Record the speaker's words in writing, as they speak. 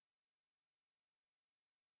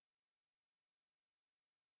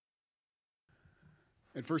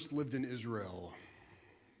I first lived in Israel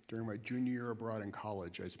during my junior year abroad in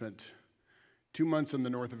college. I spent 2 months in the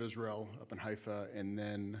north of Israel, up in Haifa, and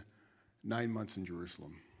then 9 months in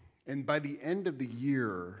Jerusalem. And by the end of the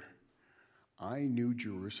year, I knew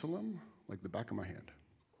Jerusalem like the back of my hand.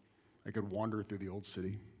 I could wander through the old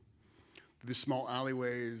city. Through the small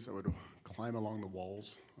alleyways, I would climb along the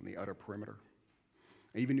walls on the outer perimeter.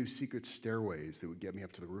 I even knew secret stairways that would get me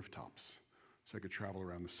up to the rooftops so I could travel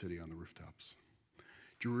around the city on the rooftops.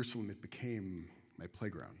 Jerusalem, it became my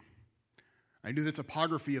playground. I knew the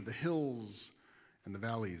topography of the hills and the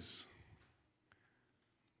valleys,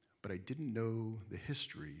 but I didn't know the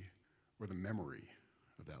history or the memory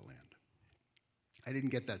of that land. I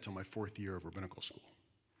didn't get that till my 4th year of rabbinical school,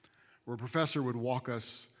 where a professor would walk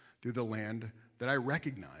us through the land that I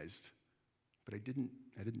recognized, but I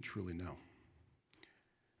didn't truly know.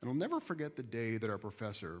 And I'll never forget the day that our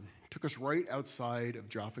professor took us right outside of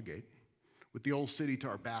Jaffa Gate with the old city to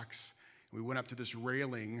our backs. And we went up to this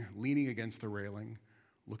railing, leaning against the railing,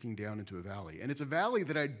 looking down into a valley. And it's a valley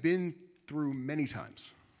that I'd been through many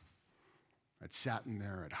times. I'd sat in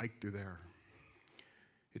there, I'd hiked through there.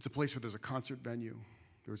 It's a place where there's a concert venue.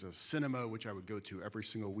 There was a cinema, which I would go to every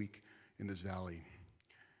single week in this valley.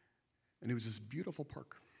 And it was this beautiful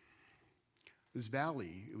park. This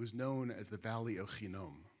valley, it was known as the Valley of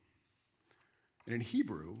Hinnom. And in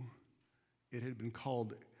Hebrew, it had been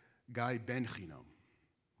called Gai Ben Hinnom.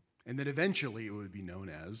 And then eventually it would be known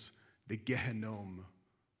as the Gehinnom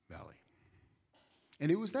Valley. And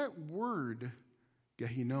it was that word,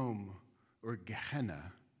 Gehinnom, or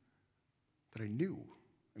Gehenna, that I knew.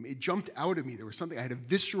 I mean, it jumped out at me. There was something, I had a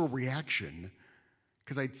visceral reaction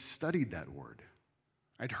because I'd studied that word.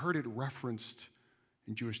 I'd heard it referenced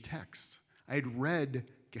in Jewish texts. I had read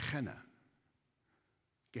Gehenna.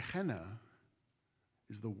 Gehenna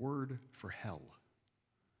is the word for hell.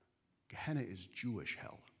 Gehenna is Jewish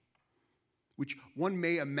hell, which one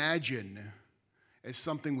may imagine as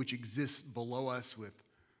something which exists below us with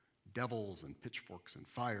devils and pitchforks and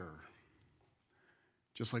fire,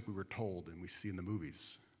 just like we were told and we see in the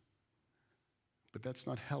movies. But that's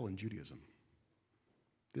not hell in Judaism.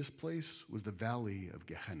 This place was the valley of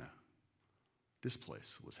Gehenna. This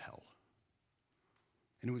place was hell.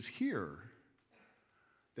 And it was here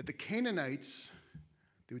that the Canaanites,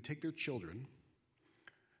 they would take their children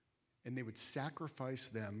and they would sacrifice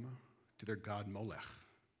them to their god Molech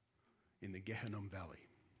in the Gehinnom Valley.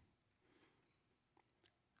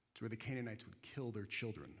 It's where the Canaanites would kill their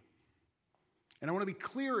children. And I want to be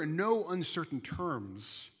clear in no uncertain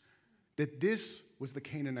terms that this was the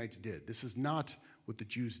Canaanites did. This is not what the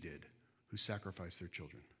Jews did who sacrificed their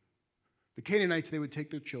children. The Canaanites, they would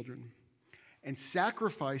take their children and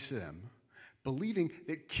sacrifice them, believing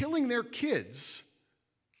that killing their kids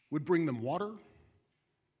would bring them water,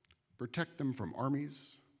 protect them from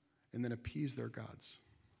armies, and then appease their gods.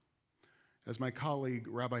 As my colleague,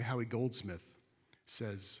 Rabbi Howie Goldsmith,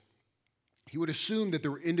 says, he would assume that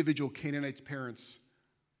there were individual Canaanites' parents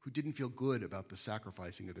who didn't feel good about the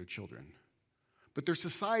sacrificing of their children. But their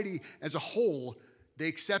society as a whole, they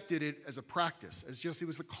accepted it as a practice, as just it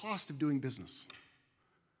was the cost of doing business.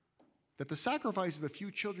 That the sacrifice of a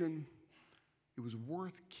few children, it was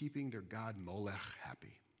worth keeping their god Molech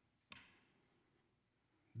happy.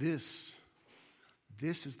 This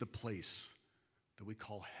is the place that we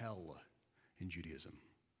call hell in Judaism.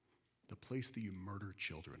 The place that you murder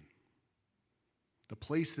children. The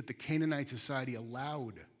place that the Canaanite society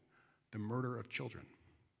allowed the murder of children.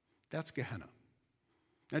 That's Gehenna.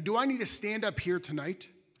 Now, do I need to stand up here tonight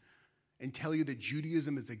and tell you that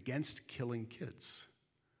Judaism is against killing kids?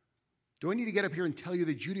 Do I need to get up here and tell you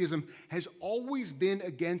that Judaism has always been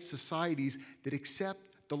against societies that accept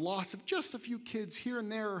the loss of just a few kids here and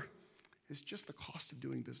there as just the cost of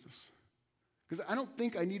doing business? Because I don't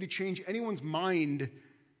think I need to change anyone's mind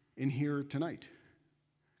in here tonight.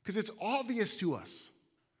 Because it's obvious to us.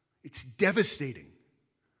 It's devastating.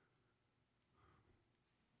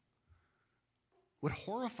 What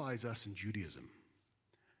horrifies us in Judaism,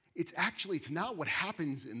 it's not what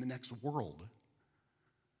happens in the next world,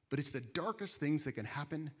 but it's the darkest things that can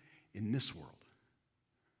happen in this world.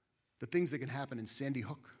 The things that can happen in Sandy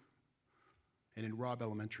Hook and in Robb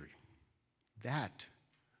Elementary. That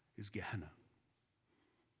is Gehenna.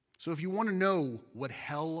 So if you want to know what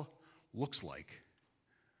hell looks like,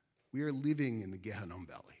 we are living in the Gehinnom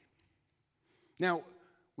Valley. Now,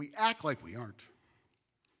 we act like we aren't.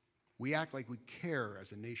 We act like we care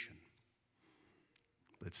as a nation.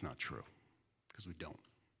 But it's not true, because we don't.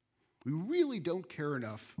 We really don't care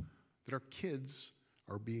enough that our kids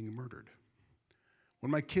are being murdered.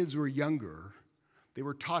 When my kids were younger, they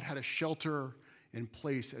were taught how to shelter in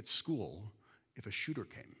place at school if a shooter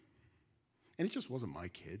came. And it just wasn't my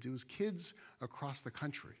kids, it was kids across the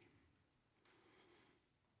country.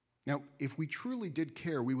 Now, if we truly did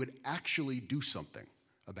care, we would actually do something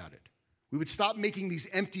about it. We would stop making these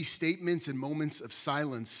empty statements and moments of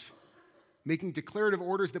silence, making declarative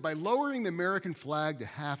orders that by lowering the American flag to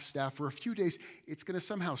half-staff for a few days, it's going to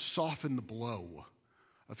somehow soften the blow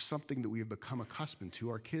of something that we have become accustomed to,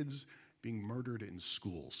 our kids being murdered in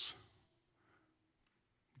schools.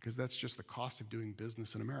 Because that's just the cost of doing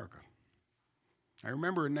business in America. I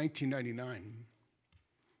remember in 1999,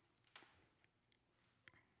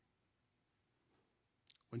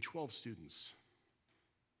 when 12 students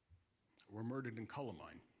were murdered in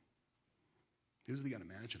Columbine. It was the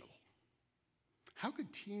unimaginable. How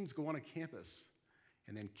could teens go on a campus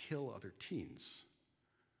and then kill other teens?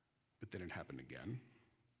 But then it happened again,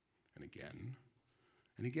 and again,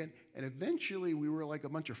 and again. And eventually we were like a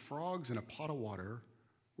bunch of frogs in a pot of water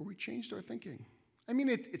where we changed our thinking. I mean,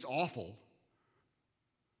 it's awful,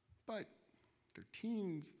 but they're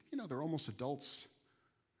teens, they're almost adults.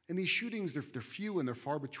 And these shootings, they're few and they're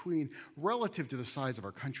far between relative to the size of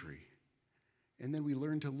our country. And then we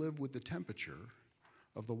learned to live with the temperature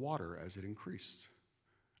of the water as it increased.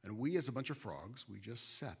 And we, as a bunch of frogs, we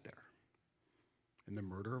just sat there. And the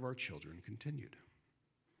murder of our children continued.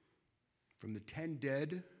 From the 10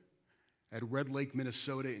 dead at Red Lake,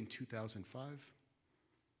 Minnesota in 2005,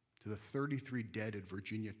 to the 33 dead at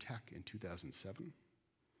Virginia Tech in 2007,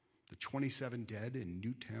 the 27 dead in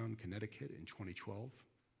Newtown, Connecticut in 2012,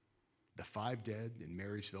 the 5 dead in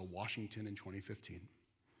Marysville, Washington in 2015,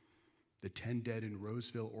 the 10 dead in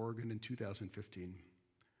Roseville, Oregon in 2015,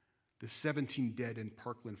 the 17 dead in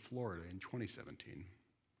Parkland, Florida in 2017,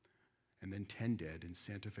 and then 10 dead in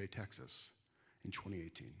Santa Fe, Texas in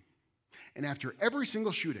 2018. And after every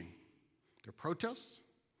single shooting, there are protests,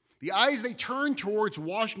 the eyes they turn towards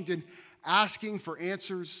Washington asking for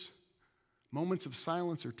answers, moments of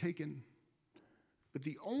silence are taken. But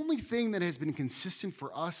the only thing that has been consistent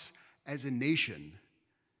for us as a nation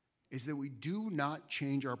is that we do not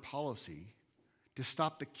change our policy to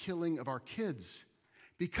stop the killing of our kids.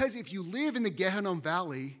 Because if you live in the Gehinnom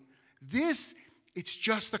Valley, it's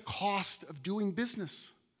just the cost of doing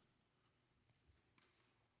business.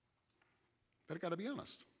 But I gotta be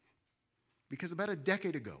honest, because about a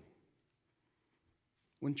decade ago,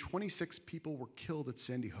 when 26 people were killed at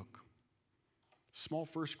Sandy Hook, small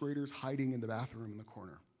first graders hiding in the bathroom in the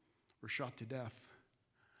corner were shot to death.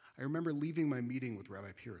 I remember leaving my meeting with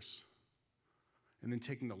Rabbi Pierce and then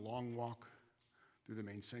taking the long walk through the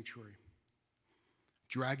main sanctuary,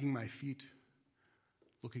 dragging my feet,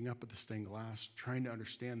 looking up at the stained glass, trying to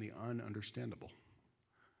understand the ununderstandable,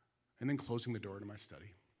 and then closing the door to my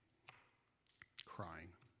study, crying,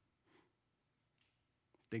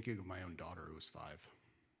 thinking of my own daughter who was 5.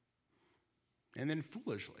 And then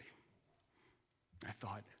foolishly, I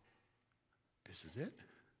thought, this is it.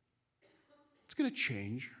 It's going to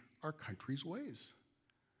change our country's ways.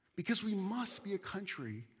 Because we must be a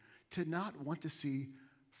country to not want to see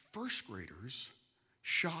first graders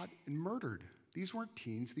shot and murdered. These weren't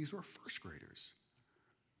teens, these were first graders.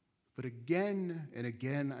 But again and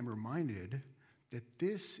again, I'm reminded that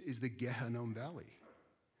this is the Gehinnom Valley.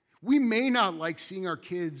 We may not like seeing our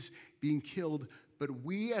kids being killed, but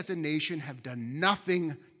we as a nation have done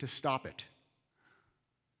nothing to stop it.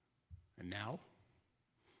 And now,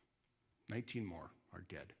 19 more are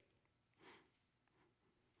dead.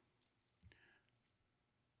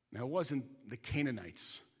 Now, it wasn't the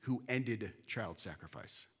Canaanites who ended child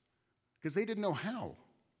sacrifice, because they didn't know how.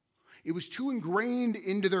 It was too ingrained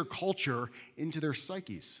into their culture, into their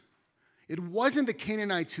psyches. It wasn't the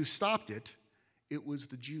Canaanites who stopped it, it was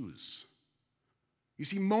the Jews. You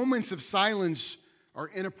see, moments of silence are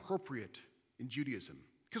inappropriate in Judaism.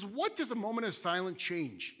 Because what does a moment of silence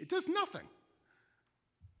change? It does nothing.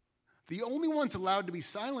 The only ones allowed to be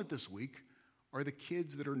silent this week are the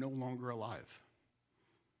kids that are no longer alive.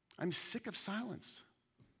 I'm sick of silence.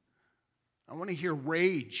 I want to hear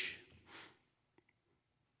rage.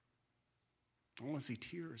 I want to see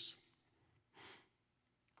tears.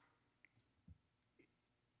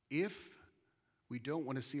 If we don't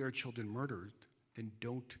want to see our children murdered, then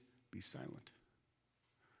don't be silent.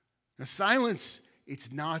 Now, silence,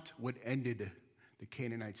 it's not what ended the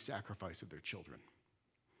Canaanite sacrifice of their children.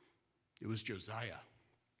 It was Josiah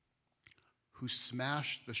who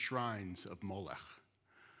smashed the shrines of Molech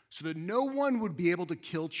so that no one would be able to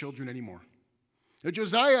kill children anymore. Now,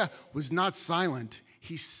 Josiah was not silent.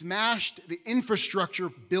 He smashed the infrastructure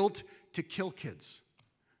built to kill kids.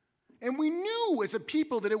 And we knew as a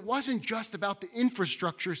people that it wasn't just about the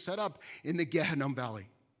infrastructure set up in the Gehinnom Valley.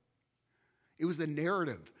 It was the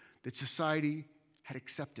narrative that society had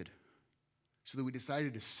accepted. So that we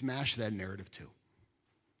decided to smash that narrative too.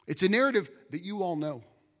 It's a narrative that you all know.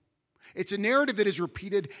 It's a narrative that is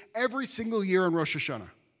repeated every single year on Rosh Hashanah.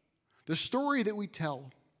 The story that we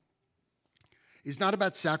tell is not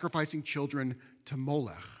about sacrificing children to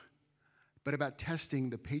Molech, but about testing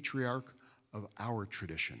the patriarch of our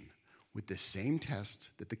tradition with the same test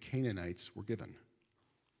that the Canaanites were given.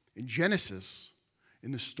 In Genesis,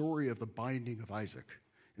 in the story of the binding of Isaac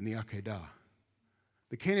in the Akedah,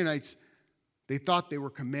 the Canaanites, they thought they were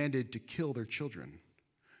commanded to kill their children.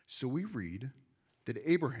 So we read that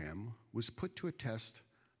Abraham was put to a test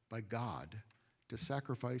by God to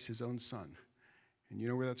sacrifice his own son. And you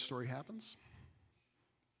know where that story happens?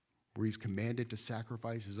 Where he's commanded to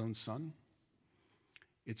sacrifice his own son?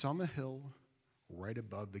 It's on the hill right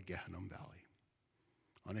above the Gehinnom Valley,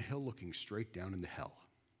 on a hill looking straight down into hell.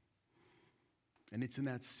 And it's in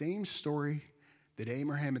that same story that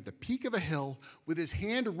Abraham, at the peak of a hill, with his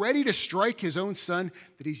hand ready to strike his own son,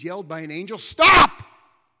 that he's yelled by an angel, "Stop!"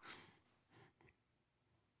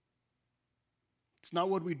 It's not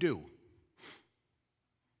what we do.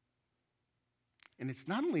 And it's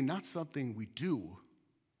not only not something we do,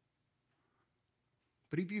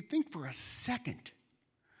 but if you think for a second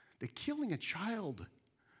that killing a child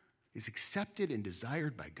is accepted and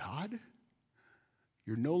desired by God,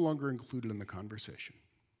 you're no longer included in the conversation.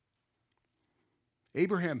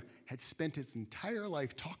 Abraham had spent his entire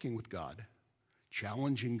life talking with God,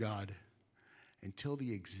 challenging God, until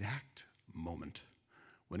the exact moment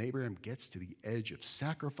when Abraham gets to the edge of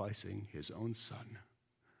sacrificing his own son.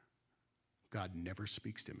 God never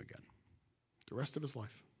speaks to him again the rest of his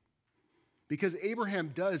life. Because Abraham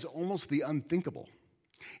does almost the unthinkable.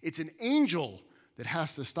 It's an angel that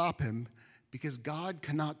has to stop him because God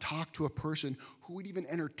cannot talk to a person who would even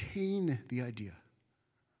entertain the idea.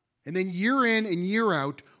 And then year in and year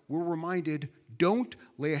out, we're reminded, don't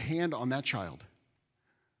lay a hand on that child.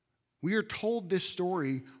 We are told this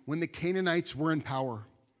story when the Canaanites were in power.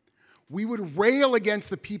 We would rail against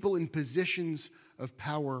the people in positions of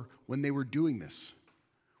power when they were doing this,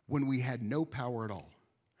 when we had no power at all,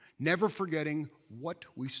 never forgetting what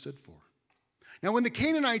we stood for. Now, when the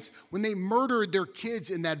Canaanites, when they murdered their kids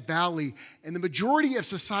in that valley, and the majority of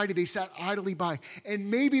society, they sat idly by, and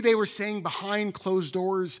maybe they were saying behind closed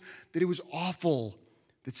doors that it was awful,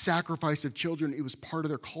 that sacrifice of children, it was part of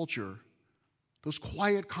their culture. Those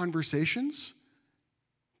quiet conversations,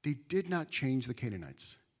 they did not change the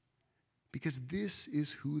Canaanites, because this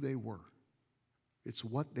is who they were. It's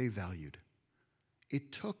what they valued.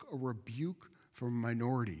 It took a rebuke from a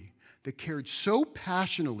minority that cared so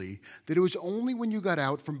passionately that it was only when you got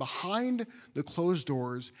out from behind the closed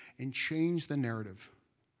doors and changed the narrative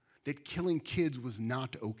that killing kids was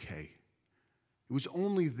not okay. It was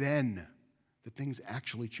only then that things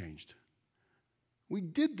actually changed. We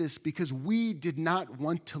did this because we did not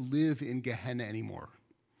want to live in Gehenna anymore.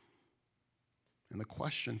 And the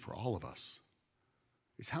question for all of us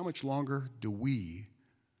is, how much longer do we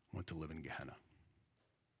want to live in Gehenna?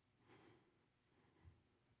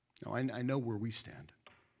 Now, I know where we stand.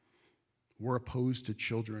 We're opposed to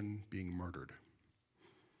children being murdered.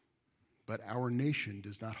 But our nation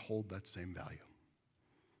does not hold that same value.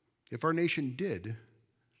 If our nation did,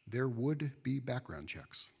 there would be background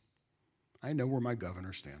checks. I know where my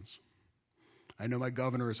governor stands. I know my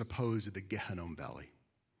governor is opposed to the Gehinnom Valley.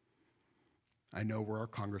 I know where our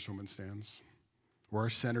congresswoman stands, where our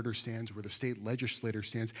senator stands, where the state legislator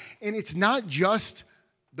stands. And it's not just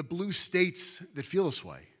the blue states that feel this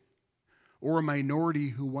way, or a minority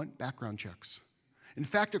who want background checks. In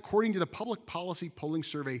fact, according to the Public Policy Polling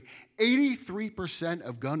Survey, 83%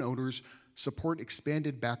 of gun owners support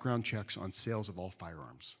expanded background checks on sales of all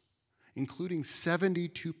firearms, including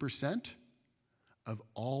 72% of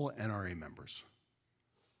all NRA members.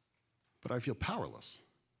 But I feel powerless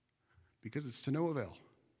because it's to no avail.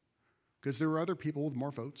 Because there are other people with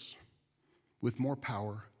more votes, with more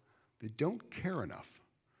power, that don't care enough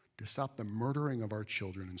to stop the murdering of our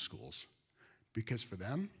children in schools. Because for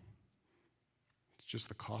them, it's just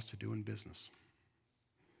the cost of doing business.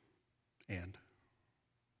 And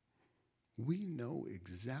we know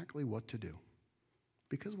exactly what to do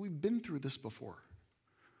because we've been through this before.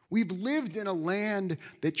 We've lived in a land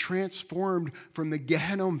that transformed from the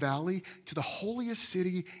Gehinnom Valley to the holiest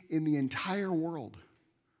city in the entire world.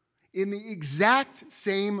 In the exact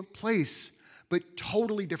same place, but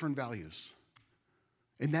totally different values.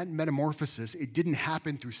 And that metamorphosis, it didn't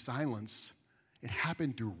happen through silence. It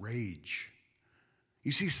happened through rage.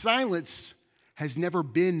 You see, silence has never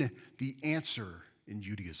been the answer in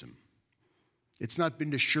Judaism. It's not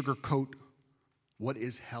been to sugarcoat what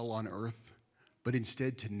is hell on earth, but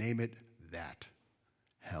instead to name it that.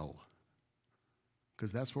 hell.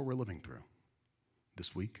 Because that's what we're living through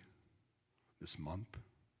this week, this month,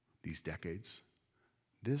 these decades.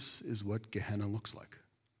 This is what Gehenna looks like.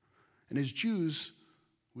 And as Jews,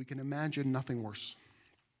 we can imagine nothing worse.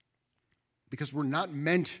 Because we're not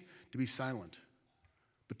meant to be silent,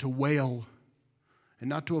 but to wail, and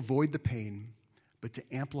not to avoid the pain, but to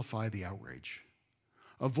amplify the outrage.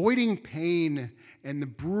 Avoiding pain and the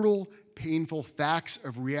brutal, painful facts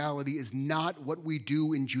of reality is not what we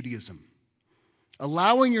do in Judaism.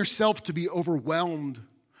 Allowing yourself to be overwhelmed,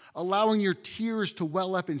 allowing your tears to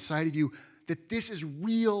well up inside of you, that this is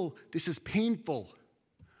real, this is painful.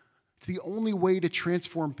 It's the only way to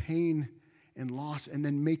transform pain and loss and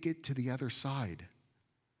then make it to the other side.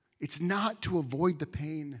 It's not to avoid the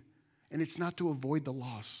pain, and it's not to avoid the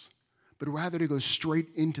loss, but rather to go straight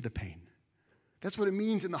into the pain. That's what it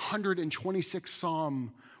means in the 126th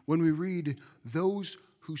Psalm when we read, "Those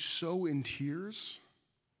who sow in tears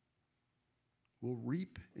will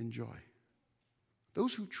reap in joy."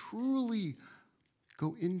 Those who truly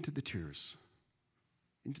go into the tears,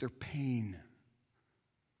 into their pain,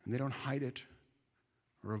 and they don't hide it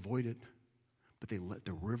or avoid it, but they let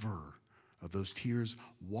the river of those tears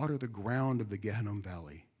water the ground of the Gehenna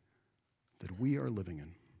Valley that we are living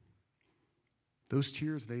in. Those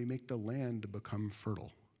tears, they make the land become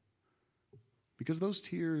fertile. Because those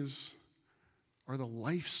tears are the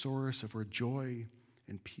life source of where joy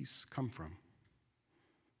and peace come from.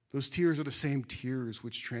 Those tears are the same tears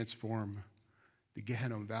which transform the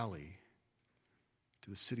Gehenna Valley to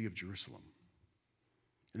the city of Jerusalem.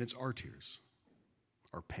 And it's our tears,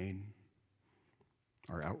 our pain,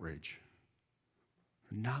 our outrage,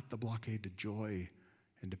 not the blockade to joy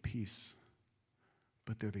and to peace,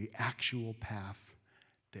 but they're the actual path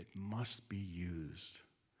that must be used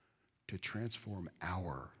to transform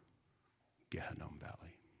our Gehenna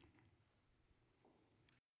Valley.